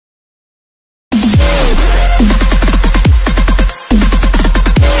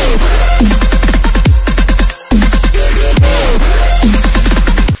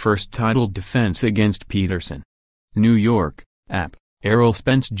first title defense against Peterson. New York, App. Errol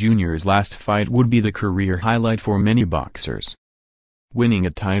Spence Jr.'s last fight would be the career highlight for many boxers. Winning a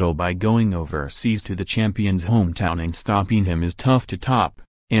title by going overseas to the champion's hometown and stopping him is tough to top,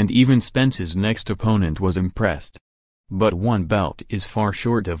 and even Spence's next opponent was impressed. But one belt is far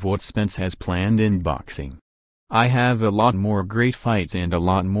short of what Spence has planned in boxing. I have a lot more great fights and a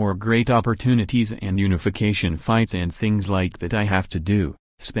lot more great opportunities and unification fights and things like that I have to do,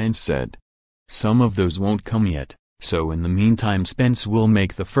 Spence said. Some of those won't come yet. So in the meantime Spence will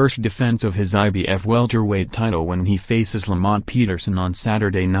make the first defense of his IBF welterweight title when he faces Lamont Peterson on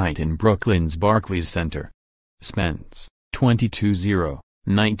Saturday night in Brooklyn's Barclays Center. Spence, 22-0,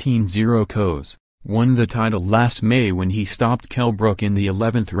 19-0 KOs, won the title last May when he stopped Kell Brook in the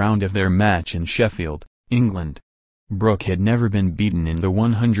 11th round of their match in Sheffield, England. Brook had never been beaten in the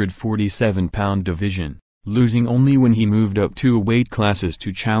 147-pound division, losing only when he moved up 2 weight classes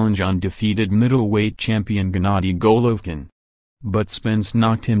to challenge undefeated middleweight champion Gennady Golovkin. But Spence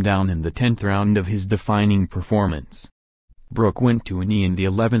knocked him down in the 10th round of his defining performance. Brook went to a knee in the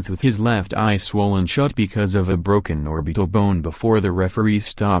 11th with his left eye swollen shut because of a broken orbital bone before the referees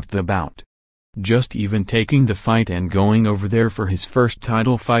stopped the bout. Just even taking the fight and going over there for his first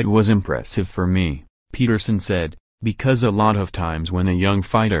title fight was impressive for me, Peterson said, because a lot of times when a young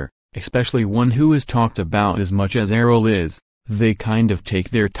fighter, especially one who is talked about as much as Errol is, they kind of take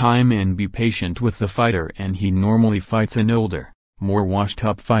their time and be patient with the fighter, and he normally fights an older, more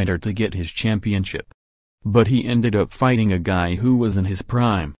washed-up fighter to get his championship. But he ended up fighting a guy who was in his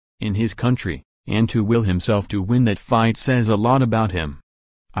prime, in his country, and to will himself to win that fight says a lot about him.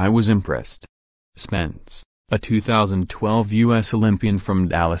 I was impressed. Spence, a 2012 U.S. Olympian from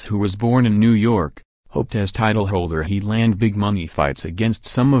Dallas who was born in New York, hoped as title holder he'd land big money fights against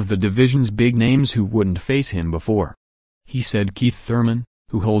some of the division's big names who wouldn't face him before. He said Keith Thurman,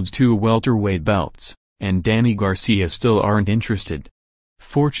 who holds 2 welterweight belts, and Danny Garcia still aren't interested.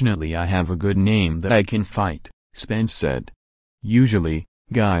 Fortunately I have a good name that I can fight, Spence said. Usually,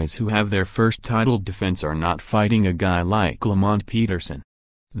 guys who have their first title defense are not fighting a guy like Lamont Peterson.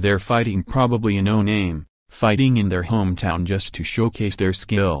 They're fighting probably a no-name, fighting in their hometown just to showcase their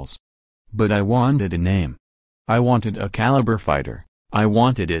skills. But I wanted a name. I wanted a caliber fighter, I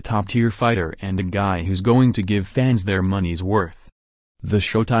wanted a top-tier fighter and a guy who's going to give fans their money's worth. The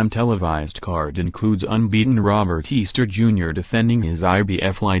Showtime televised card includes unbeaten Robert Easter Jr. defending his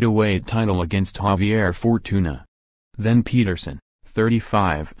IBF lightweight title against Javier Fortuna. Then Peterson,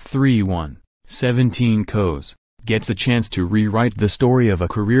 35-3-1, 17 KOs, gets a chance to rewrite the story of a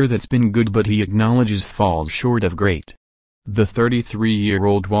career that's been good but he acknowledges falls short of great. The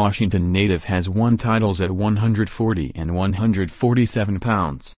 33-year-old Washington native has won titles at 140 and 147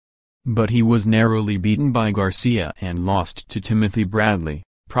 pounds. But he was narrowly beaten by Garcia and lost to Timothy Bradley,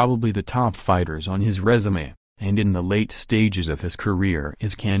 probably the top fighters on his resume, and in the late stages of his career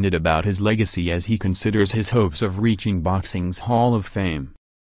is candid about his legacy as he considers his hopes of reaching boxing's Hall of Fame.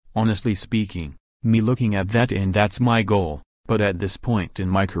 Honestly speaking, me looking at that and that's my goal, but at this point in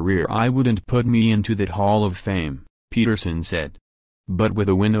my career I wouldn't put me into that Hall of Fame, Peterson said. But with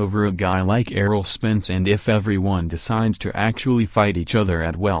a win over a guy like Errol Spence and if everyone decides to actually fight each other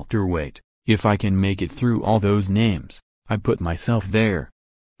at welterweight, if I can make it through all those names, I put myself there.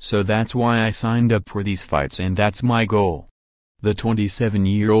 So that's why I signed up for these fights and that's my goal. The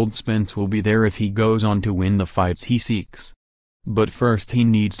 27-year-old Spence will be there if he goes on to win the fights he seeks. But first he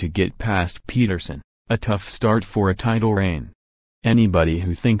needs to get past Peterson, a tough start for a title reign. Anybody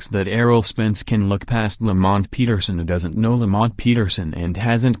who thinks that Errol Spence can look past Lamont Peterson doesn't know Lamont Peterson and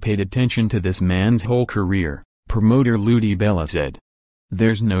hasn't paid attention to this man's whole career, promoter Ludi Bella said.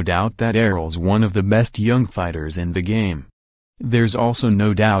 There's no doubt that Errol's one of the best young fighters in the game. There's also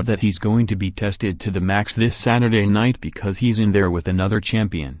no doubt that he's going to be tested to the max this Saturday night because he's in there with another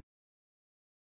champion.